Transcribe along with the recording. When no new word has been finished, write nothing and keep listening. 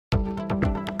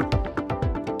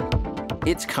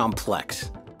It's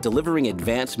complex, delivering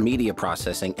advanced media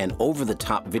processing and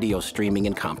over-the-top video streaming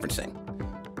and conferencing.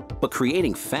 But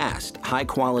creating fast,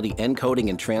 high-quality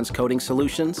encoding and transcoding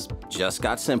solutions just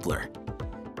got simpler.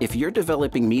 If you're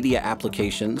developing media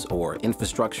applications or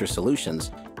infrastructure solutions,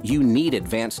 you need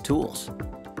advanced tools.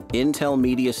 Intel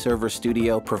Media Server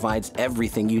Studio provides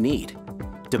everything you need.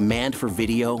 Demand for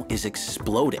video is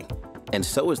exploding, and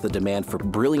so is the demand for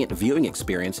brilliant viewing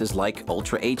experiences like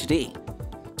Ultra HD.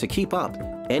 To keep up,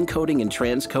 encoding and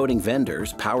transcoding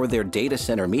vendors power their data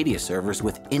center media servers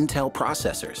with Intel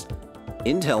processors.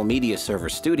 Intel Media Server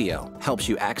Studio helps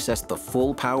you access the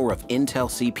full power of Intel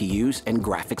CPUs and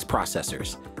graphics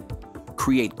processors.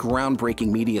 Create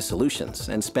groundbreaking media solutions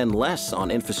and spend less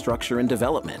on infrastructure and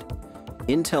development.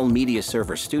 Intel Media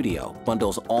Server Studio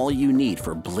bundles all you need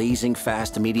for blazing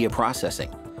fast media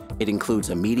processing. It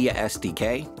includes a media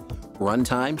SDK,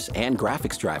 runtimes, and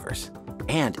graphics drivers.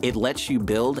 And it lets you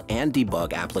build and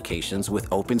debug applications with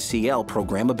OpenCL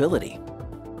programmability.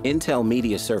 Intel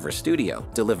Media Server Studio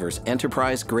delivers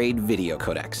enterprise-grade video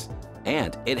codecs,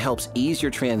 and it helps ease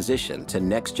your transition to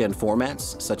next-gen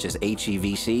formats such as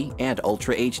HEVC and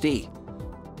Ultra HD.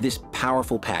 This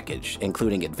powerful package,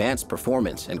 including advanced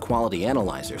performance and quality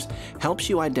analyzers, helps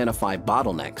you identify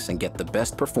bottlenecks and get the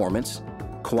best performance,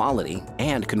 quality,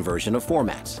 and conversion of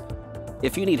formats.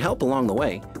 If you need help along the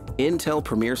way, Intel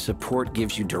Premier Support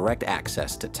gives you direct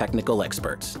access to technical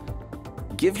experts.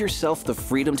 Give yourself the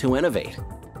freedom to innovate.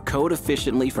 Code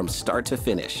efficiently from start to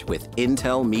finish with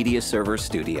Intel Media Server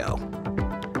Studio.